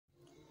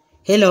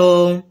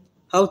Hello,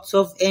 how to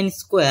solve n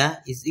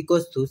square is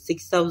equals to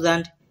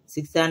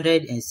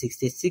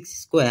 6,666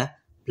 square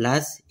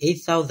plus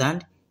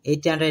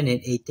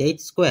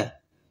 8,888 square.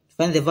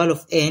 Find the value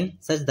of n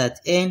such that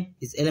n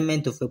is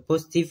element of a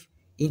positive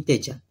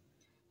integer.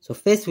 So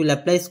first we'll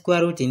apply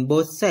square root in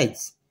both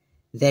sides.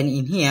 Then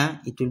in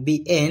here it will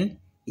be n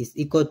is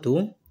equal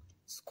to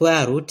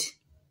square root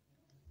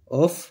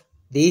of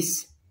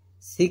this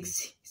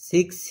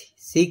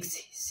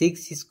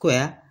 6,666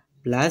 square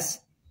plus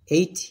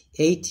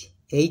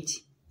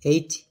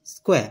 8,888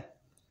 square.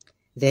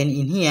 Then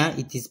in here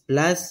it is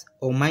plus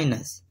or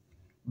minus,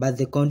 but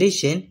the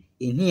condition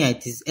in here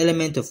it is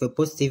element of a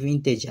positive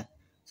integer,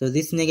 so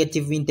this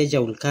negative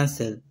integer will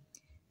cancel.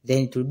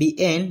 Then it will be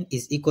n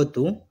is equal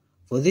to,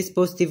 for this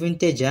positive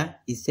integer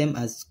is same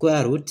as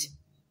square root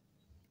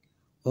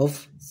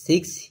of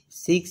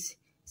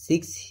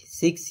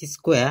 6,666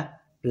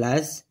 square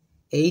plus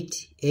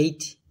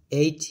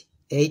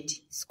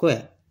 8,888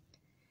 square.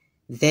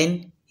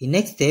 Then in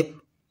next step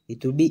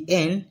it will be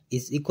n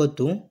is equal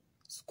to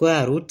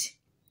square root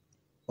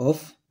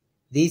of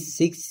this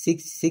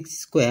 666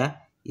 square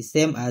is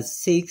same as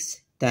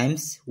 6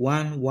 times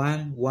 1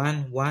 1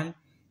 1 1,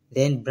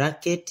 then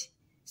bracket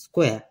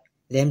square,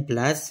 then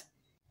plus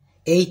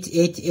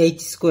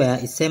 888 square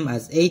is same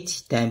as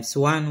 8 times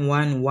 1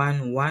 1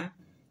 1 1,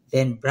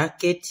 then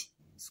bracket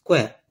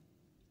square.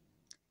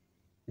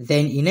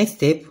 Then in next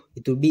step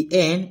it will be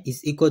n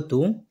is equal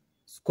to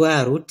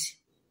square root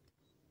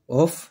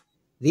of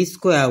this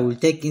square will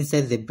take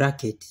inside the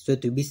bracket, so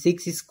it will be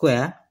 6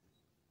 square,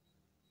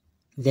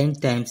 then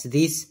times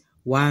this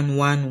 1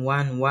 1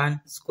 1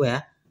 1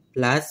 square,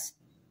 plus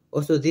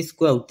also this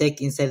square will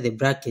take inside the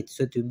bracket,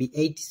 so it will be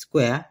 8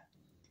 square,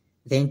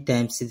 then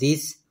times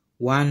this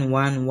 1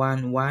 1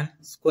 1 1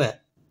 square.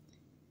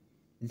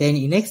 Then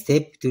in next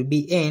step it will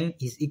be n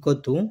is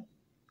equal to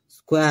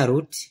square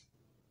root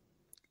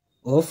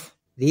of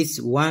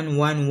this 1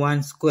 1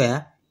 1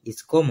 square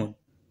is common,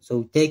 so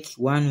we take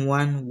 1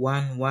 1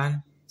 1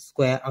 1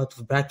 square out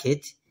of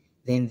bracket,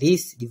 then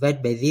this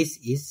divided by this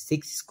is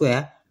 6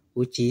 square,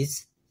 which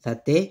is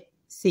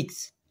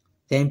 36,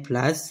 then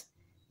plus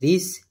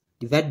this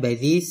divided by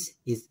this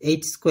is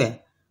 8 square,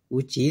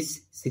 which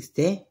is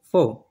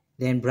 64,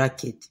 then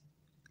bracket.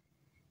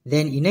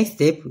 Then in next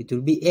step it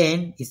will be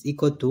n is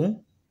equal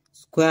to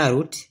square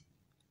root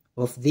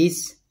of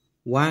this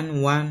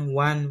 1 1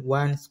 1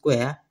 1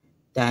 square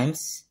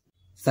times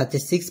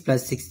 36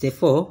 plus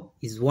 64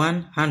 is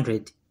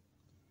 100.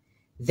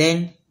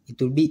 Then it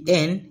will be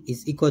n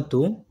is equal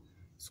to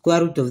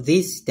square root of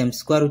this times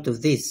square root of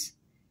this,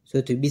 so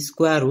it will be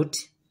square root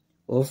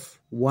of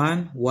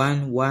 1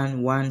 1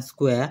 1 1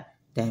 square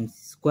times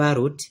square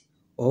root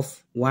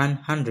of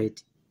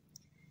 100.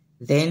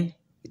 Then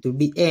it will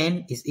be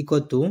n is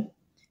equal to,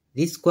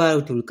 this square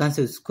root will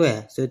cancel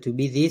square, so it will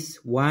be this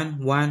 1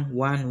 1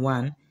 1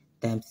 1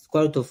 times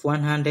square root of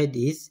 100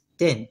 is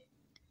 10.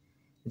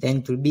 Then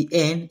it will be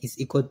n is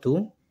equal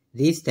to,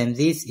 this times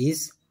this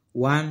is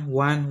 1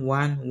 1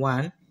 1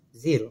 1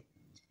 0.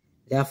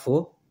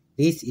 Therefore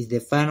this is the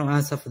final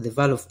answer for the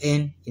value of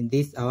n in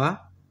this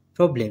our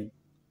problem.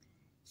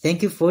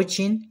 Thank you for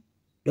watching.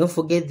 Don't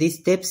forget these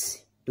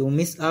steps, don't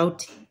miss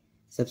out.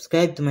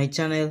 Subscribe to my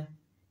channel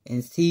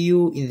and see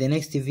you in the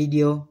next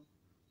video.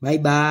 Bye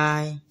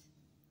bye.